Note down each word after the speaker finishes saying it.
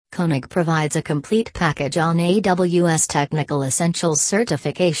Koenig provides a complete package on AWS Technical Essentials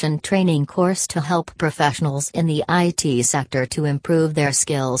certification training course to help professionals in the IT sector to improve their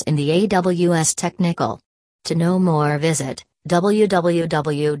skills in the AWS technical. To know more, visit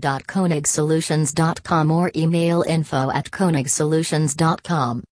www.koenigsolutions.com or email info@koenigsolutions.com.